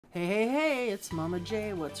Hey, hey, hey, it's Mama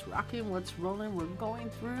J. What's rocking? What's rolling? We're going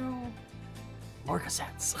through more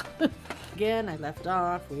cassettes. Again, I left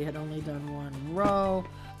off. We had only done one row.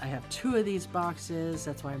 I have 2 of these boxes.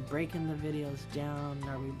 That's why I'm breaking the videos down.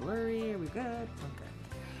 Are we blurry? Are we good?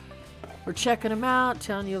 Okay. We're checking them out,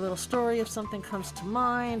 telling you a little story if something comes to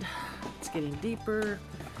mind. It's getting deeper.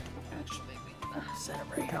 Actually, set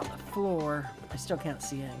it right here on the floor. I still can't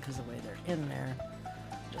see in because of the way they're in there.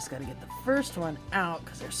 Just got to get the first one out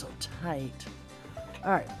because they're so tight.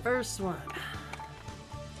 Alright, first one.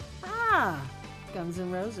 Ah! Guns N'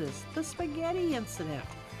 Roses. The spaghetti incident.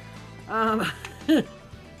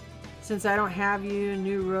 Since I don't have you,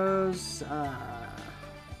 New Rose,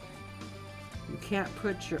 you can't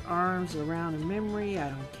put your arms around a memory. I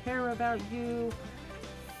don't care about you.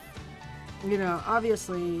 You know,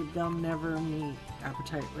 obviously, they'll never meet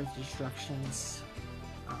Appetite for Destruction's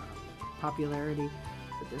popularity.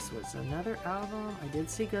 But this was another album. I did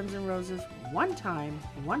see Guns N' Roses one time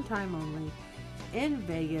only, in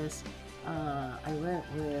Vegas. I went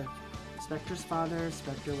with Spectre's father.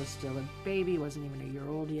 Spectre was still a baby, wasn't even a year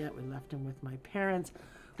old yet. We left him with my parents.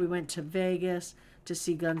 We went to Vegas to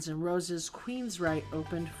see Guns N' Roses. Queensryche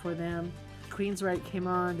opened for them. Queensryche came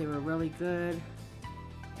on. They were really good.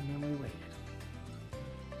 And then we waited.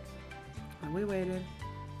 And we waited.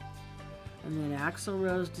 And then Axl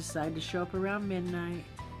Rose decided to show up around midnight.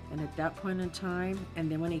 And at that point in time,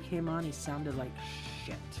 and then when he came on, he sounded like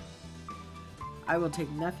shit. I will take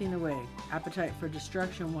nothing away. Appetite for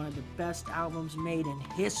Destruction, one of the best albums made in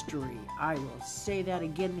history. I will say that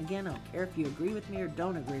again and again. I don't care if you agree with me or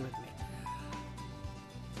don't agree with me.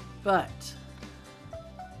 But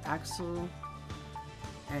Axl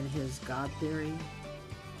and his God theory,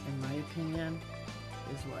 in my opinion,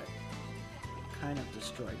 is what kind of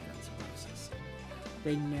destroyed Guns N' Roses.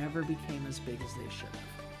 They never became as big as they should have.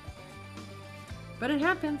 But it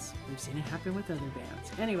happens. We've seen it happen with other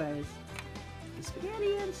bands. Anyways, the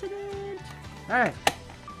spaghetti incident. Alright.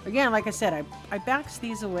 Again, like I said, I boxed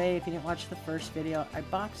these away. If you didn't watch the first video, I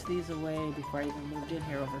boxed these away before I even moved in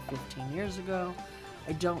here over 15 years ago.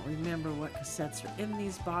 I don't remember what cassettes are in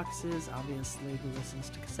these boxes. Obviously, who listens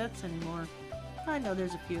to cassettes anymore? I know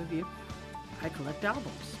there's a few of you. I collect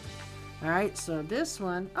albums. Alright, so this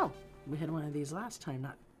one, oh, we had one of these last time,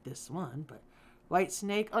 not this one, but White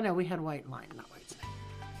Snake. Oh no, we had White Line, not White Snake.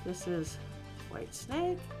 This is White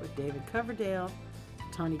Snake with David Coverdale.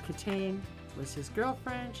 Tawny Kitaen was his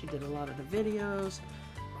girlfriend. She did a lot of the videos,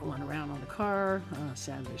 rolling around on the car.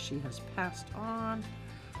 Sadly, she has passed on.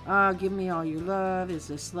 Give Me All Your Love, Is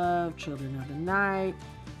This Love, Children of the Night,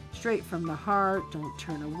 Straight from the Heart, Don't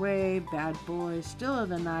Turn Away, Bad Boy, Still of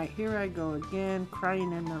the Night, Here I Go Again,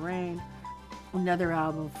 Crying in the Rain. Another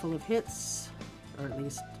album full of hits, or at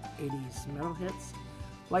least 80s metal hits.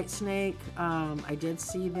 White Snake, I did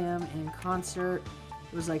see them in concert.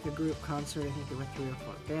 It was like a group concert. I think there were 3 or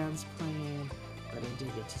 4 bands playing, but I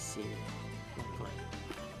did get to see them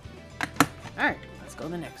play. Alright, let's go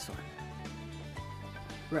to the next one.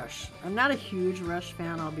 Rush. I'm not a huge Rush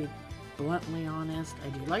fan, I'll be bluntly honest. I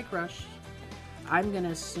do like Rush. I'm going to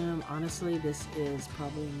assume, honestly, this is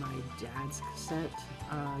probably my dad's cassette.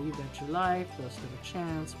 You Bet Your Life, Ghost of a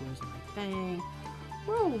Chance, Where's My Thing,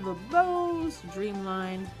 Roll the Bows,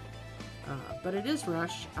 Dreamline. But it is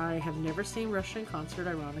Rush. I have never seen Rush in concert,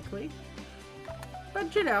 ironically.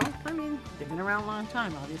 But you know, I mean, they've been around a long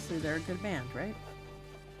time. Obviously, they're a good band, right?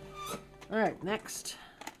 Alright, next.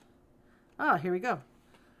 Ah, here we go.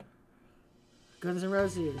 Guns N'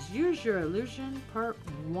 Roses, Use Your Illusion, Part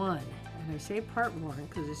 1. And I say Part 1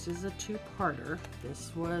 because this is a 2-parter.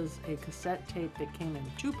 This was a cassette tape that came in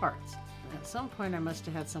 2 parts. At some point, I must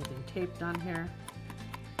have had something taped on here.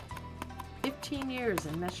 15 years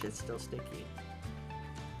and that shit's still sticky.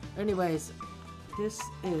 Anyways, this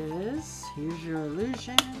is Use Your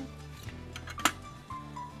Illusion.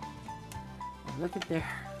 And look at their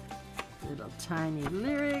little tiny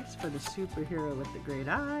lyrics for the superhero with the great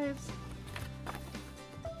eyes.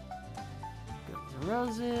 Guns N'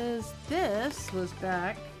 Roses. This was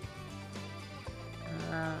back.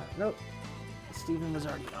 Nope. Steven was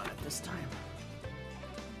already on it this time.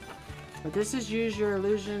 But this is Use Your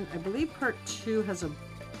Illusion. I believe Part 2 has a, if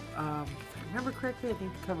I remember correctly, I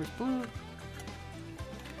think the cover's blue.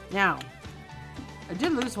 Now, I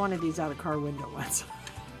did lose one of these out of car window once.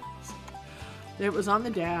 It was on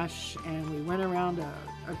the dash, and we went around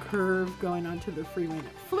a curve going onto the freeway, and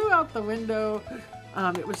it flew out the window.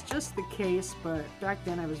 It was just the case, but back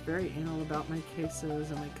then I was very anal about my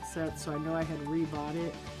cases and my cassettes, so I know I had rebought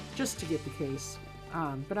it just to get the case.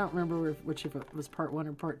 But I don't remember which if it was Part 1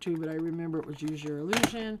 or Part 2, but I remember it was Use Your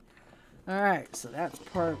Illusion. Alright, so that's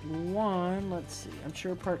part 1. Let's see. I'm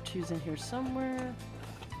sure part 2's in here somewhere.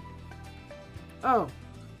 Oh.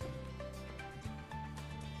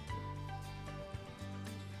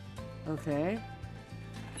 Okay.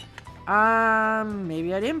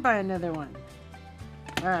 Maybe I didn't buy another one.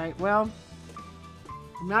 Alright, well,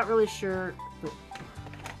 I'm not really sure. But...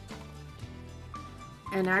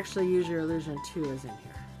 And actually, Use Your Illusion 2 is in here.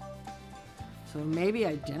 So maybe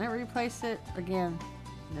I didn't replace it. Again,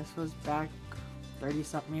 this was back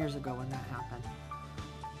 30-something years ago when that happened.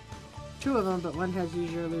 2 of them, but one has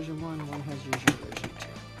Use Your Illusion 1 and one has Use Your Illusion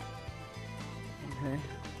 2. Okay.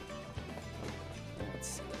 Let's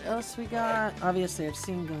see what else we got. Obviously, I've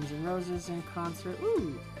seen Guns N' Roses in concert.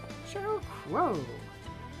 Ooh, Sheryl Crow.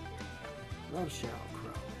 Love Sheryl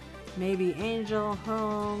Crow. Maybe Angel,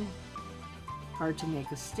 Home. Hard to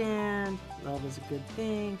Make a Stand. Love Is a Good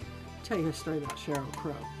Thing. I'll tell you a story about Sheryl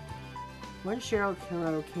Crow. When Sheryl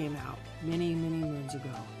Crow came out, many, many moons ago,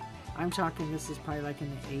 I'm talking this is probably like in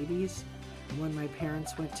the 80s, when my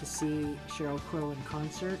parents went to see Sheryl Crow in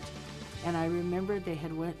concert. And I remember they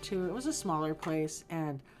had went to, it was a smaller place,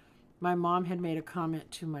 and my mom had made a comment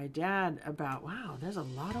to my dad about, wow, there's a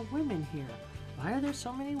lot of women here. Why are there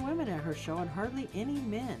so many women at her show and hardly any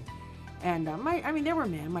men? And I mean, there were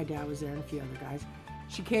men. My dad was there and a few other guys.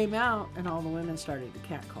 She came out and all the women started to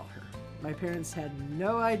catcall her. My parents had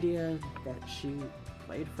no idea that she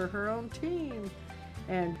played for her own team.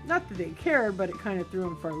 And not that they cared, but it kind of threw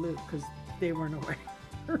them for a loop because they weren't aware.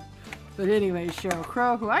 But anyway, Sheryl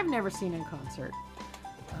Crow, who I've never seen in concert.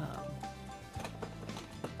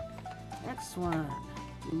 Next one.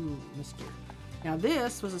 Ooh, Mr. Now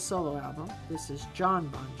this was a solo album. This is John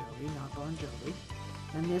Bon Jovi, not Bon Jovi.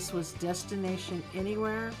 And this was Destination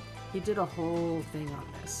Anywhere. He did a whole thing on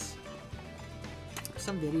this.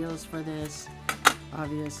 Some videos for this.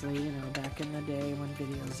 Obviously, you know, back in the day when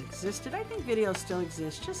videos existed. I think videos still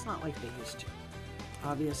exist, just not like they used to.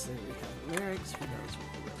 Obviously, we have lyrics for those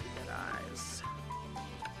with the really good eyes.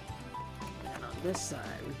 And on this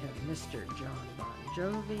side, we have Mr. John Bon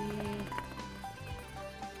Jovi.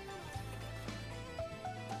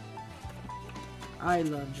 I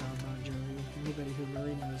love John Bon Jovi. Anybody who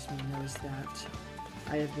really knows me knows that.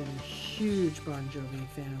 I have been a huge Bon Jovi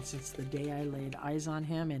fan since the day I laid eyes on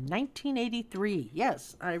him in 1983.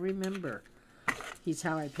 Yes, I remember. He's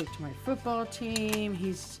how I picked my football team.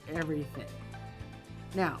 He's everything.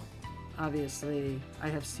 Now, obviously, I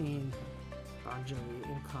have seen Bon Jovi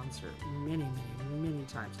in concert many, many, many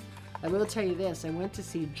times. I will tell you this. I went to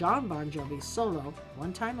see John Bon Jovi solo,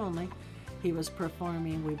 one time only. He was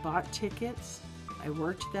performing. We bought tickets. I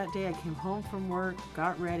worked that day. I came home from work,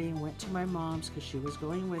 got ready, and went to my mom's because she was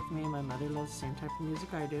going with me. My mother loves the same type of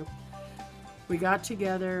music I do. We got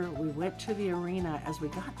together. We went to the arena. As we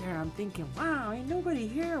got there, I'm thinking, wow, ain't nobody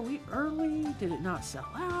here. Are we early? Did it not sell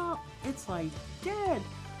out? It's like dead.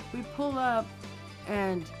 We pull up,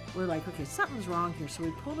 and we're like, okay, something's wrong here. So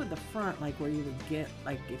we pulled to the front, like where you would get,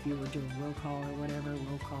 like if you were doing roll call or whatever,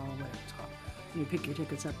 it's called. You pick your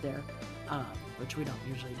tickets up there, which we don't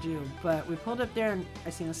usually do. But we pulled up there and I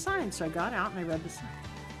seen a sign, so I got out and I read the sign.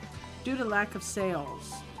 Due to lack of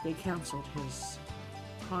sales, they canceled his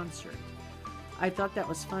concert. I thought that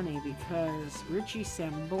was funny because Richie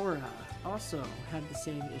Sambora also had the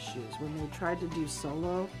same issues. When they tried to do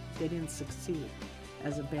solo, they didn't succeed.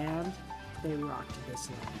 As a band, they rocked this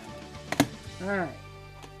land. Alright,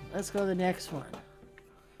 let's go to the next one.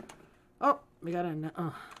 Oh, we got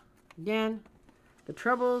again. The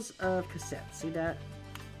Troubles of Cassettes. See that?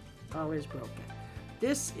 Always broken.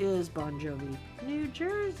 This is Bon Jovi, New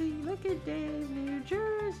Jersey. Look at Dave, New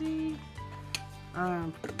Jersey.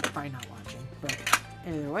 Probably not watching, but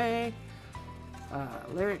either way,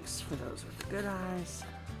 lyrics for those with the good eyes.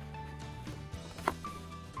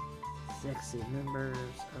 Sexy members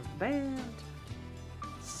of band.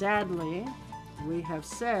 Sadly, we have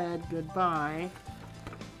said goodbye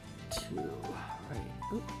to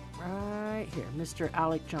right here. Mr.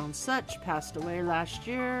 Alec Jones Such passed away last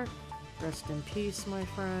year. Rest in peace, my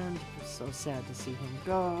friend. It's so sad to see him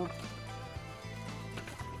go.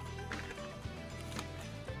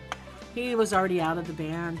 He was already out of the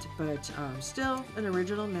band, but still an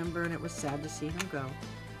original member, and it was sad to see him go.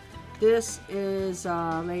 This is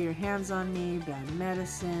Lay Your Hands on Me, Bad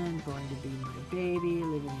Medicine, Born to Be My Baby,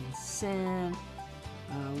 Living in Sin,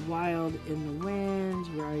 Wild in the Wind,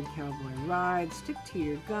 Ride Cowboy Ride, Stick to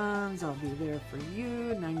Your Guns, I'll Be There for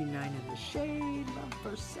You, 99 in the Shade, Love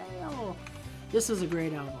for Sale. This is a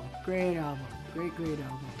great album. Great album. Great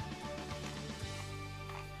album.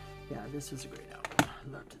 Yeah, this was a great album.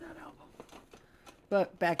 I loved that album.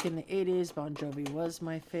 But back in the 80s, Bon Jovi was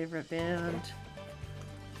my favorite band.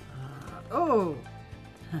 Oh!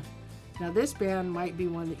 Now this band might be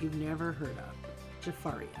one that you've never heard of.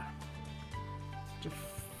 Jafaria.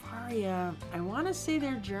 Jafaria. I want to say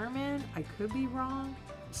they're German. I could be wrong.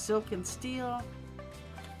 Silk and Steel.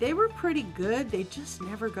 They were pretty good. They just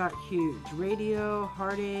never got huge. Radio,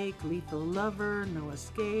 Heartache, Lethal Lover, No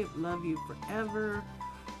Escape, Love You Forever,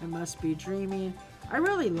 I Must Be Dreaming. I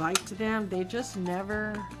really liked them. They just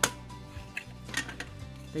never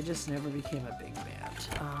became a big band.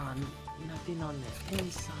 Nothing on the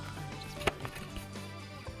inside.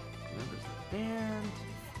 Members of the band.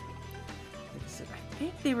 Like I said, I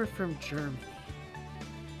think they were from Germany.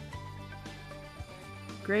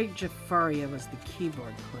 Greg Jafaria was the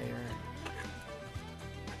keyboard player.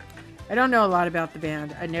 I don't know a lot about the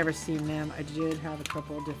band. I'd never seen them. I did have a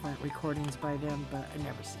couple of different recordings by them, but I'd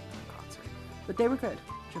never seen them in concert. But they were good.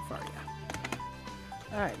 Jafaria.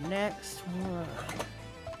 Alright, next one.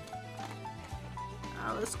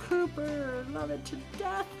 Alice Cooper. Love it to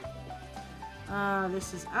death.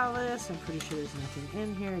 This is Alice. I'm pretty sure there's nothing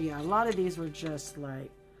in here. Yeah, a lot of these were just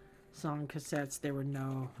like song cassettes. There were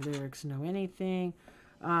no lyrics, no anything.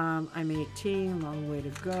 I'm 18, Long Way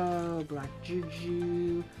to Go, Black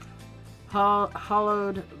Juju,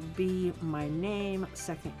 Hollowed Be My Name,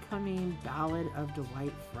 Second Coming, Ballad of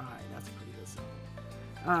Dwight Fry. That's a pretty good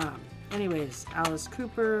song. Anyways, Alice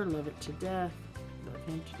Cooper, Love It to Death, Love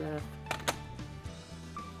Him to Death.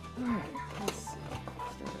 Alright, let's see.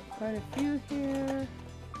 Started quite a few here.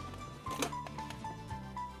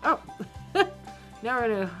 Oh! Now we're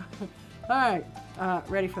gonna... Alright,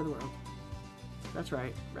 Ready for the World. That's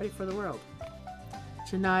right, Ready for the World.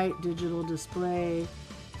 Tonight, Digital Display,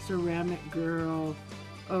 Ceramic Girl,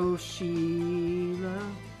 Oh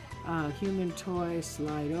Sheila, Human Toy,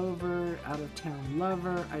 Slide Over, Out of Town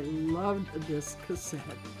Lover. I loved this cassette.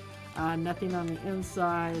 Nothing on the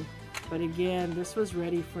inside, but again, this was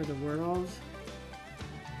Ready for the World.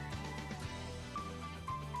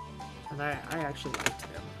 And I actually liked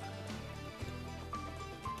them.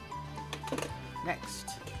 Next.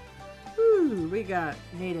 Ooh, we got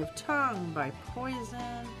Native Tongue by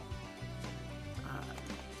Poison.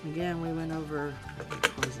 Again, we went over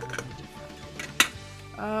Poison.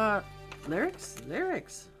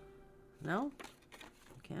 Lyrics. No?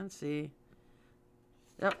 Can't see.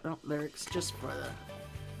 Yep, no, lyrics just for the...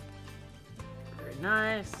 Very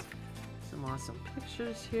nice. Some awesome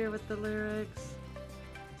pictures here with the lyrics.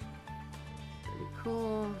 Very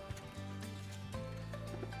cool.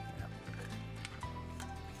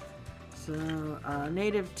 So,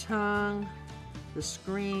 Native Tongue, The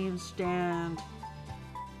Scream, Stand,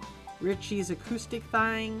 Richie's Acoustic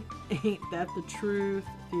Thing, Ain't That the Truth,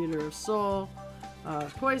 Theater of Soul,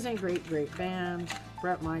 Poison, great band,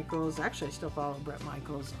 Bret Michaels. Actually, I still follow Bret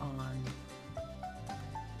Michaels on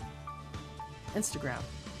Instagram.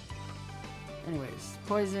 Anyways,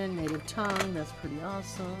 Poison, Native Tongue, that's pretty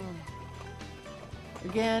awesome.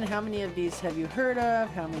 Again, how many of these have you heard of?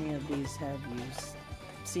 How many of these have you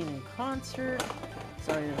seen in concert?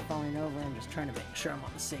 Sorry they're falling over. I'm just trying to make sure I'm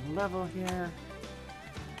on the same level here.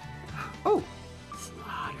 Oh,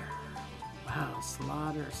 Slaughter. Wow,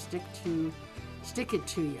 Slaughter. Stick it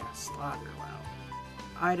to ya, Slaughter. Wow.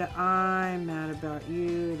 Eye to Eye, Mad About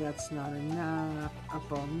You, That's Not Enough,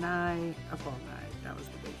 Up All Night. That was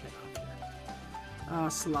the big hit off here.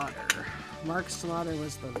 Slaughter. Mark Slaughter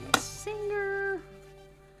was the lead singer.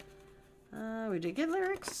 We did get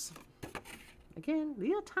lyrics. Again,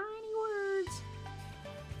 little tiny words.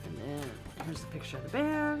 And then here's the picture of the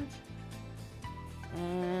band.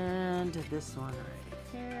 And this one right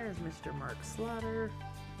here is Mr. Mark Slaughter,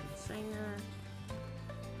 the singer.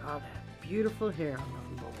 Oh, that beautiful hair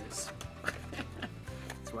on those boys.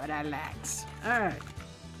 That's what I likes. Alright.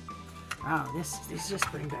 Wow, these just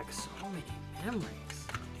bring back so many memories.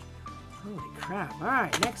 Holy crap.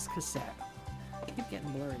 Alright, next cassette. I keep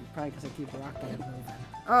getting blurry, probably because I keep rocking and moving.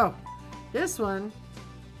 Oh, this one.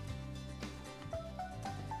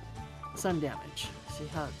 Sun Damage. See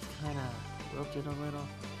how it's kind of wilted a little?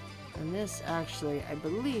 And this actually, I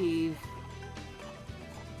believe,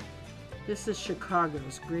 this is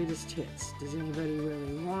Chicago's Greatest Hits. Does Anybody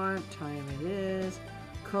Really Want? Time It Is.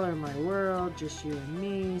 Color My World. Just You and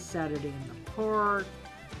Me. Saturday in the Park.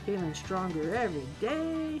 Feeling Stronger Every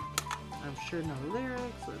Day. I'm sure no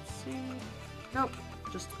lyrics. Let's see. Nope.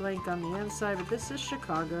 Just blank on the inside. But this is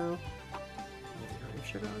Chicago.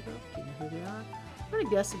 Chicago? Do you know who they are? I'm gonna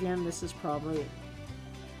guess again, this is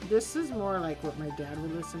more like what my dad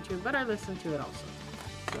would listen to, but I listened to it also.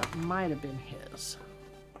 So that might have been his.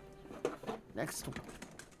 Next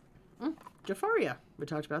one. Jafaria. We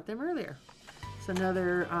talked about them earlier. It's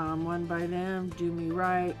another one by them. Do Me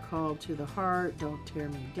Right, Call to the Heart, Don't Tear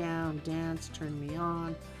Me Down, Dance, Turn Me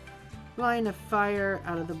On, Line of Fire,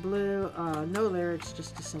 Out of the Blue. No lyrics,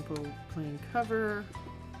 just a simple plain cover.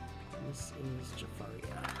 This is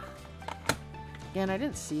Jafaria. Again, I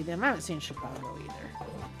didn't see them. I haven't seen Chicago either.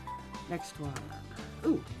 Next one.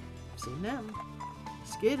 Ooh, I've seen them.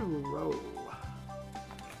 Skid Row.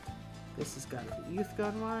 This has got to be Youth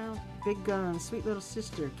Gone Wild. Big Gun, Sweet Little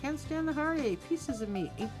Sister, Can't Stand the Heartache, Pieces of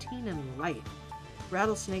Me, 18 and Light,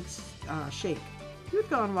 Rattlesnakes Shake, Youth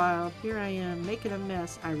Gone Wild, Here I Am, Making a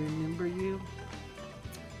Mess, I Remember You.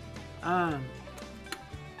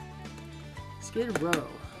 Skid Row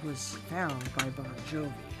was found by Bon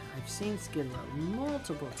Jovi. I've seen Skid Row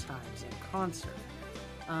multiple times in concert.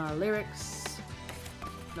 Lyrics,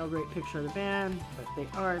 no great picture of the band, but they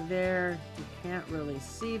are there. You can't really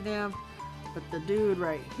see them. But the dude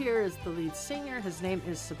right here is the lead singer. His name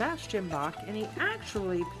is Sebastian Bach, and he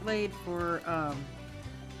actually played for a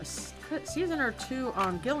season or two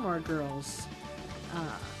on Gilmore Girls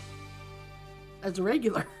as a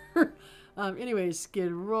regular. Anyways,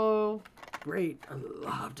 Skid Row, great. I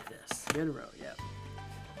loved this. Skid Row, yeah.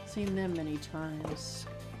 Seen them many times.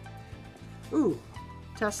 Ooh,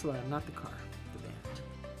 Tesla, not the car, the band.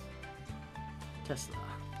 Tesla.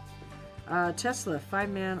 Tesla,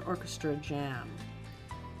 5-man orchestra jam.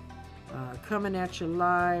 Coming at You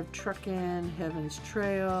Live, Truckin', Heaven's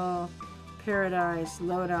Trail, Paradise,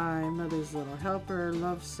 Lodi, Mother's Little Helper,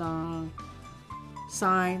 Love Song,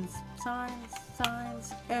 Signs, Signs,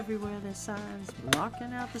 Signs, everywhere there's signs,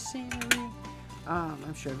 blocking out the scenery.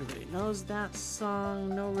 I'm sure everybody knows that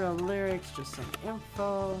song. No real lyrics, just some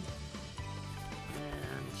info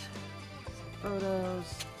and some photos.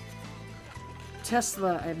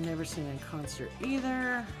 Tesla, I've never seen in concert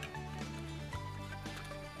either.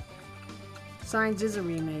 Signs is a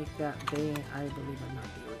remake that they, I believe, are not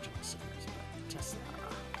the original singers, but Tesla.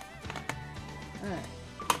 Alright,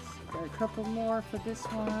 so got a couple more for this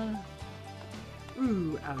one.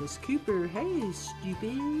 Ooh, Alice Cooper. Hey,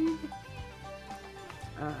 stupid.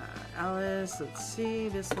 Alice, let's see.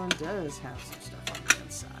 This one does have some stuff on the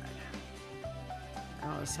inside.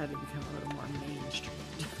 Alice had to become a little more mainstream.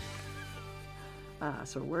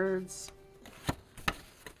 So words,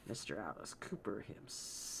 Mr. Alice Cooper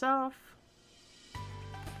himself.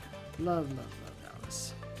 Love, love, love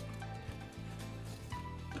Alice.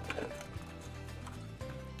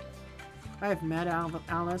 I've met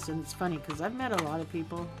Alice, and it's funny because I've met a lot of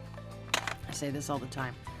people. I say this all the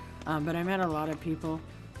time, but I met a lot of people,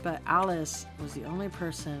 but Alice was the only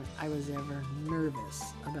person I was ever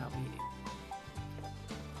nervous about meeting.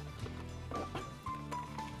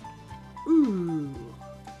 Ooh.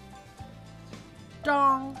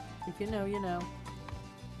 Dong. If you know, you know.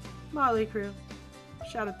 Motley Crue.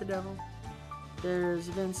 Shout at the Devil. There's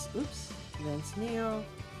Vince Neil.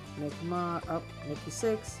 Nikki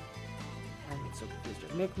Sixx. I'm so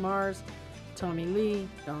confused. Mick Mars. Tommy Lee.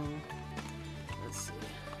 Dong. Let's see.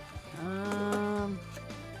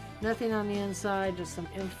 Nothing on the inside, just some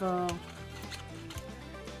info.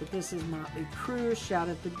 But this is Motley Crue, Shout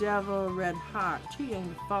at the Devil, Red Hot, Too Young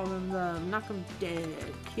to Fall in Love, Knock 'em Dead,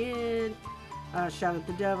 Kid, Shout at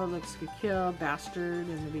the Devil, Looks Could Kill, Bastard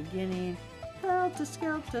in the beginning, Helter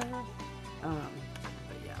Skelter.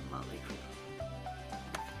 But yeah, Motley Crue.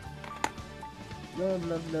 Love,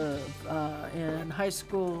 love, love. In high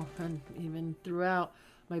school and even throughout,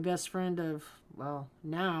 my best friend of, well,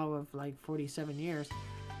 now of like 47 years,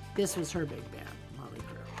 this was her big band, Motley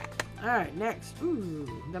Crue. Alright, next. Ooh,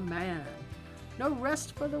 the man. No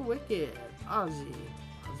Rest for the Wicked. Ozzy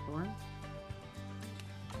Osbourne.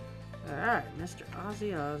 Alright, Mr.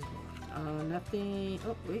 Ozzy Osbourne. Nothing.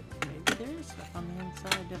 Oh, wait. Maybe there is stuff on the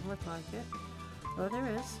inside. Didn't look like it. Oh, there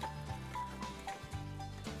is.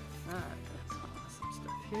 Alright, got some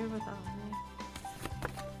stuff here with Ozzy.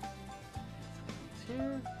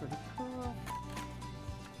 Here. Pretty cool.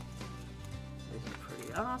 These are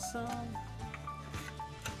pretty awesome.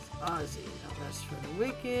 Ozzy, No Rest for the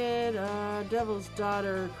Wicked, Devil's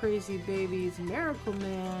Daughter, Crazy Babies, Miracle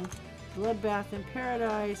Man, Bloodbath in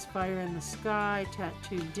Paradise, Fire in the Sky,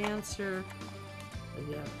 Tattooed Dancer.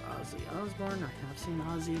 Yeah, Ozzy Osbourne. I have seen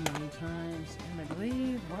Ozzy many times. And I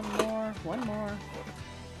believe one more.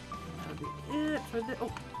 That'll be it for the,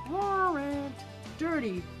 Warrant.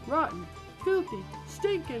 Dirty, rotten, filthy,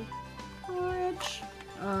 stinking, rich.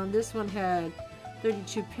 This one had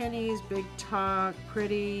 32 Pennies, Big Talk,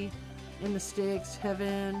 Pretty, In the Sticks,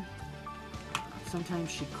 Heaven.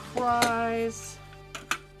 Sometimes She Cries.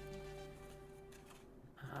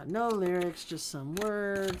 No lyrics, just some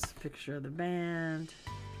words. Picture of the band.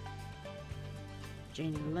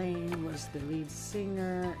 Janie Lane was the lead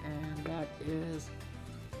singer, and that is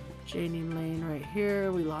Janie Lane right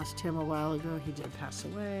here. We lost him a while ago. He did pass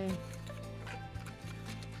away.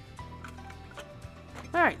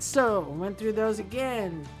 Alright, so went through those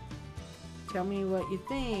again. Tell me what you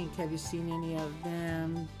think. Have you seen any of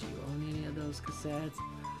them? Do you own any of those cassettes?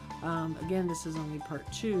 Again, this is only part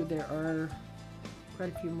 2. There are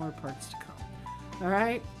quite a few more parts to come.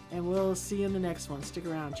 Alright, and we'll see you in the next one. Stick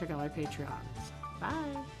around. Check out my Patreons.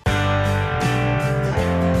 Bye.